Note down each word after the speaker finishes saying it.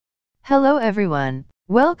Hello everyone,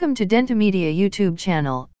 welcome to Dentomedia YouTube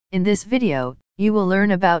channel. In this video, you will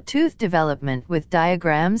learn about tooth development with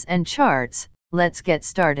diagrams and charts. Let's get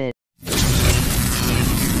started.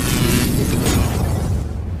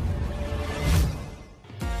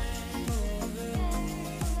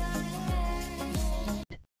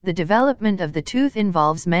 The development of the tooth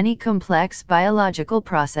involves many complex biological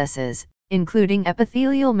processes, including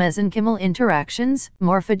epithelial mesenchymal interactions,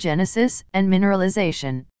 morphogenesis, and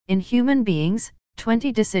mineralization. In human beings,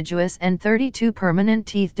 20 deciduous and 32 permanent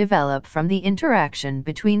teeth develop from the interaction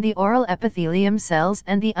between the oral epithelium cells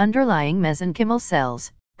and the underlying mesenchymal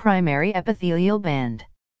cells, primary epithelial band.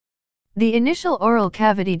 The initial oral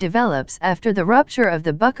cavity develops after the rupture of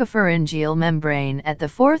the buccopharyngeal membrane at the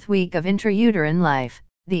 4th week of intrauterine life.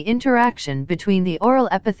 The interaction between the oral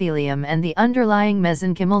epithelium and the underlying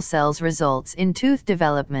mesenchymal cells results in tooth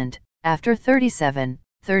development. After 37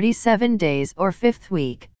 days or 5th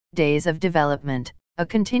week, days of development, a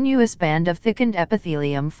continuous band of thickened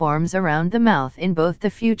epithelium forms around the mouth in both the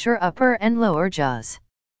future upper and lower jaws.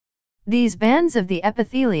 These bands of the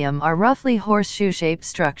epithelium are roughly horseshoe-shaped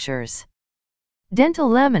structures. Dental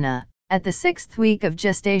lamina. At the 6th week of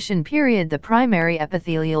gestation period, the primary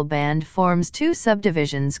epithelial band forms two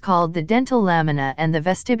subdivisions called the dental lamina and the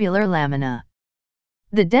vestibular lamina.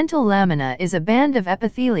 The dental lamina is a band of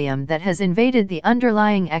epithelium that has invaded the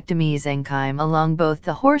underlying ectomesenchyme along both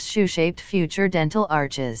the horseshoe-shaped future dental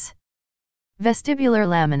arches. Vestibular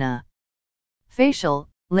lamina. Facial,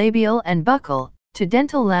 labial and buccal. To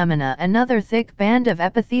dental lamina, another thick band of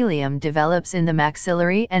epithelium develops in the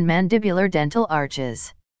maxillary and mandibular dental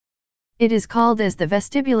arches. It is called as the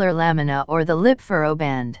vestibular lamina or the lip furrow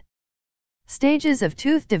band. Stages of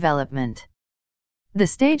tooth development. The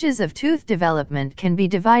stages of tooth development can be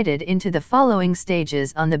divided into the following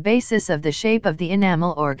stages on the basis of the shape of the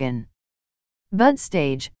enamel organ: bud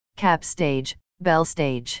stage, cap stage, bell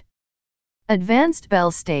stage. Advanced bell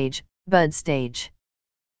stage, bud stage.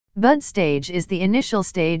 Bud stage is the initial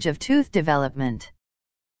stage of tooth development.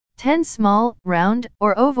 10 small, round,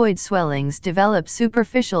 or ovoid swellings develop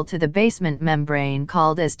superficial to the basement membrane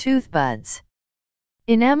called as tooth buds.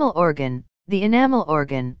 Enamel organ. The enamel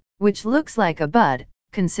organ, which looks like a bud,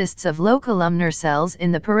 consists of low columnar cells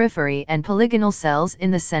in the periphery and polygonal cells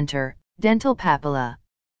in the center, dental papilla.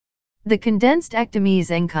 The condensed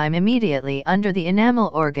ectomesenchyme immediately under the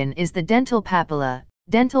enamel organ is the dental papilla,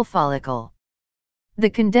 dental follicle.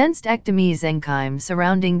 The condensed ectomesenchyme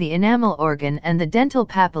surrounding the enamel organ and the dental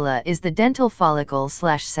papilla is the dental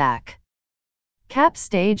follicle/sac. Cap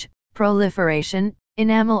stage, proliferation,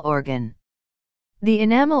 enamel organ. The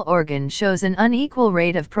enamel organ shows an unequal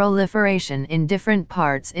rate of proliferation in different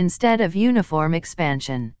parts instead of uniform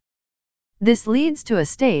expansion. This leads to a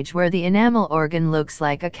stage where the enamel organ looks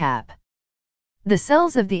like a cap. The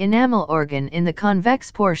cells of the enamel organ in the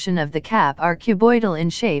convex portion of the cap are cuboidal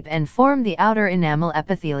in shape and form the outer enamel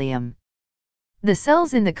epithelium. The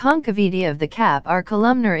cells in the concavity of the cap are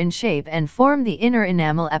columnar in shape and form the inner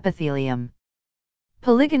enamel epithelium.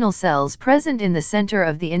 Polygonal cells present in the center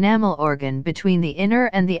of the enamel organ between the inner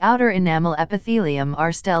and the outer enamel epithelium are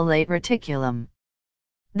stellate reticulum.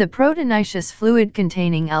 The proteinaceous fluid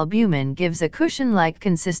containing albumin gives a cushion-like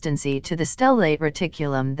consistency to the stellate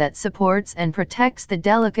reticulum that supports and protects the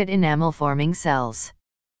delicate enamel-forming cells.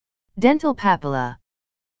 Dental papilla.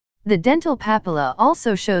 The dental papilla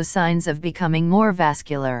also shows signs of becoming more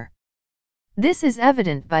vascular. This is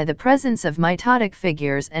evident by the presence of mitotic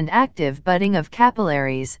figures and active budding of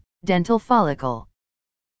capillaries, dental follicle.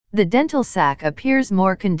 The dental sac appears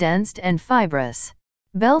more condensed and fibrous.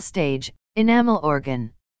 Bell stage, enamel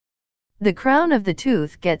organ. The crown of the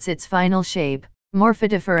tooth gets its final shape,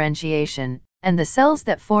 morphodifferentiation, and the cells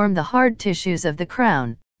that form the hard tissues of the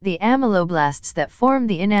crown, the amyloblasts that form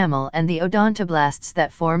the enamel and the odontoblasts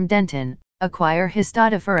that form dentin, acquire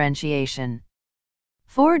histodifferentiation.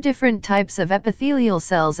 4 different types of epithelial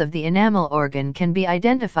cells of the enamel organ can be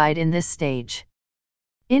identified in this stage.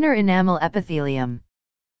 Inner enamel epithelium.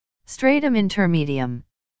 Stratum intermedium.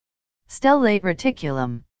 Stellate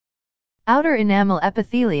reticulum. Outer enamel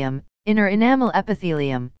epithelium. Inner enamel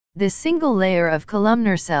epithelium. This single layer of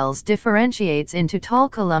columnar cells differentiates into tall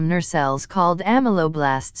columnar cells called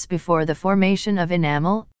amyloblasts before the formation of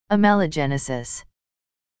enamel, amelogenesis.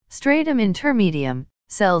 Stratum intermedium.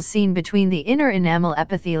 Cells seen between the inner enamel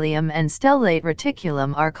epithelium and stellate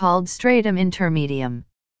reticulum are called stratum intermedium.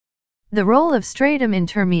 The role of stratum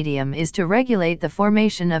intermedium is to regulate the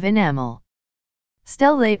formation of enamel.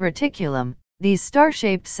 Stellate reticulum. These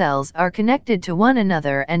star-shaped cells are connected to one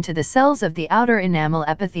another and to the cells of the outer enamel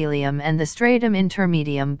epithelium and the stratum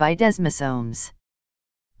intermedium by desmosomes.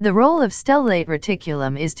 The role of stellate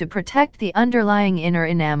reticulum is to protect the underlying inner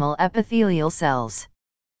enamel epithelial cells.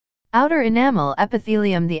 Outer enamel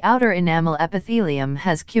epithelium. The outer enamel epithelium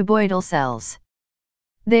has cuboidal cells.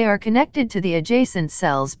 They are connected to the adjacent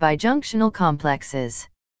cells by junctional complexes.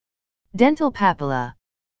 Dental papilla.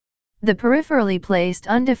 The peripherally placed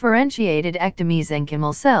undifferentiated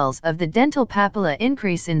ectomesenchymal cells of the dental papilla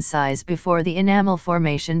increase in size before the enamel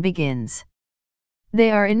formation begins. They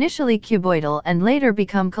are initially cuboidal and later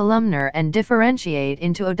become columnar and differentiate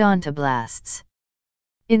into odontoblasts.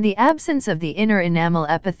 In the absence of the inner enamel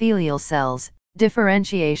epithelial cells,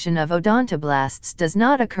 differentiation of odontoblasts does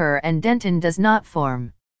not occur and dentin does not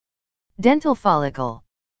form. Dental follicle.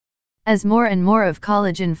 As more and more of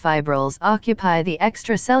collagen fibrils occupy the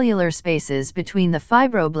extracellular spaces between the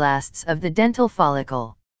fibroblasts of the dental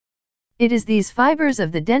follicle. It is these fibers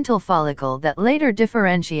of the dental follicle that later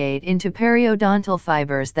differentiate into periodontal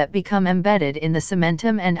fibers that become embedded in the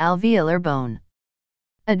cementum and alveolar bone.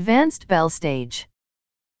 Advanced Bell stage.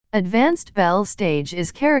 Advanced Bell stage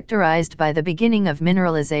is characterized by the beginning of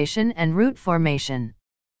mineralization and root formation.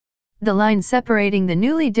 The line separating the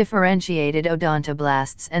newly differentiated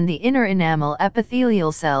odontoblasts and the inner enamel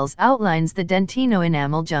epithelial cells outlines the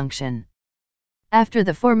dentino-enamel junction. After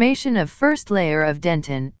the formation of first layer of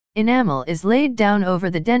dentin, enamel is laid down over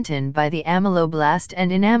the dentin by the ameloblast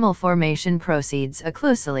and enamel formation proceeds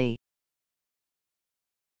occlusally.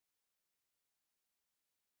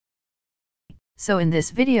 So in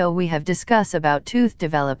this video we have discussed about tooth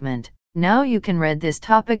development. Now you can read this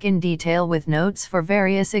topic in detail with notes for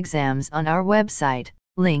various exams on our website,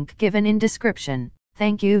 link given in description.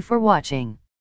 Thank you for watching.